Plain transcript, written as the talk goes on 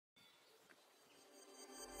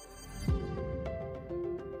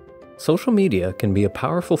Social media can be a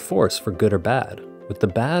powerful force for good or bad, with the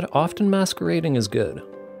bad often masquerading as good.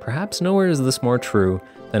 Perhaps nowhere is this more true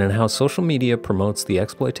than in how social media promotes the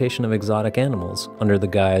exploitation of exotic animals under the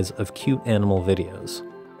guise of cute animal videos.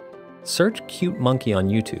 Search cute monkey on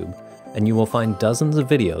YouTube, and you will find dozens of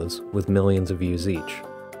videos with millions of views each.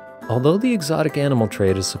 Although the exotic animal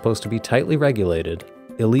trade is supposed to be tightly regulated,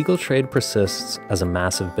 illegal trade persists as a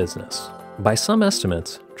massive business. By some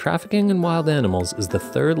estimates, trafficking in wild animals is the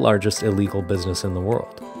third largest illegal business in the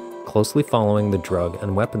world, closely following the drug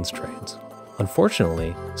and weapons trades.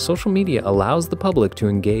 Unfortunately, social media allows the public to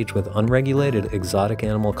engage with unregulated exotic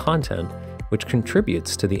animal content, which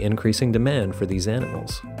contributes to the increasing demand for these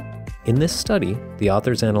animals. In this study, the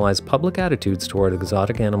authors analyzed public attitudes toward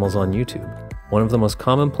exotic animals on YouTube, one of the most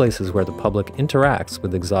common places where the public interacts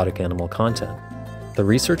with exotic animal content. The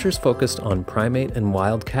researchers focused on primate and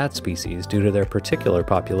wild cat species due to their particular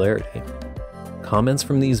popularity. Comments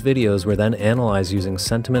from these videos were then analyzed using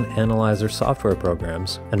sentiment analyzer software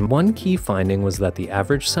programs, and one key finding was that the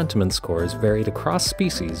average sentiment scores varied across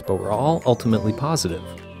species but were all ultimately positive.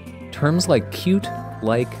 Terms like cute,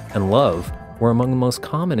 like, and love were among the most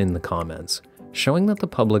common in the comments, showing that the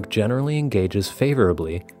public generally engages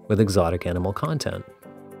favorably with exotic animal content.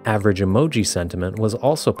 Average emoji sentiment was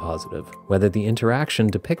also positive, whether the interaction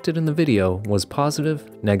depicted in the video was positive,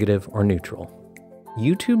 negative, or neutral.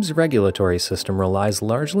 YouTube's regulatory system relies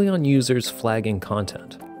largely on users flagging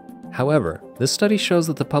content. However, this study shows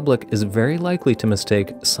that the public is very likely to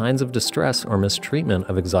mistake signs of distress or mistreatment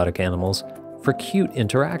of exotic animals for cute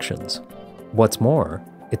interactions. What's more,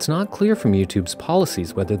 it's not clear from YouTube's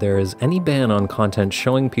policies whether there is any ban on content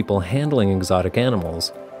showing people handling exotic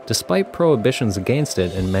animals, despite prohibitions against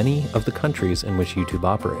it in many of the countries in which YouTube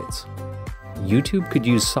operates. YouTube could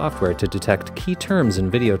use software to detect key terms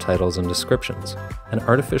in video titles and descriptions, and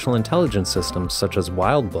artificial intelligence systems such as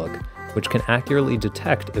Wildbook, which can accurately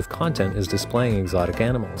detect if content is displaying exotic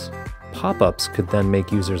animals. Pop-ups could then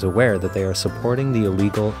make users aware that they are supporting the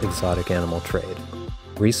illegal exotic animal trade.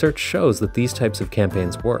 Research shows that these types of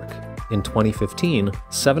campaigns work. In 2015,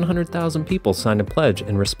 700,000 people signed a pledge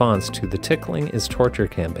in response to the Tickling is Torture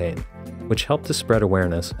campaign, which helped to spread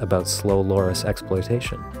awareness about slow loris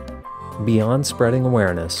exploitation. Beyond spreading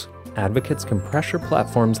awareness, advocates can pressure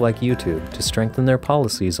platforms like YouTube to strengthen their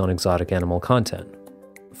policies on exotic animal content.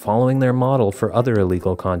 Following their model for other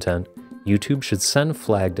illegal content, YouTube should send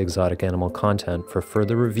flagged exotic animal content for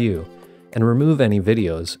further review and remove any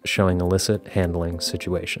videos showing illicit handling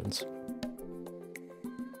situations.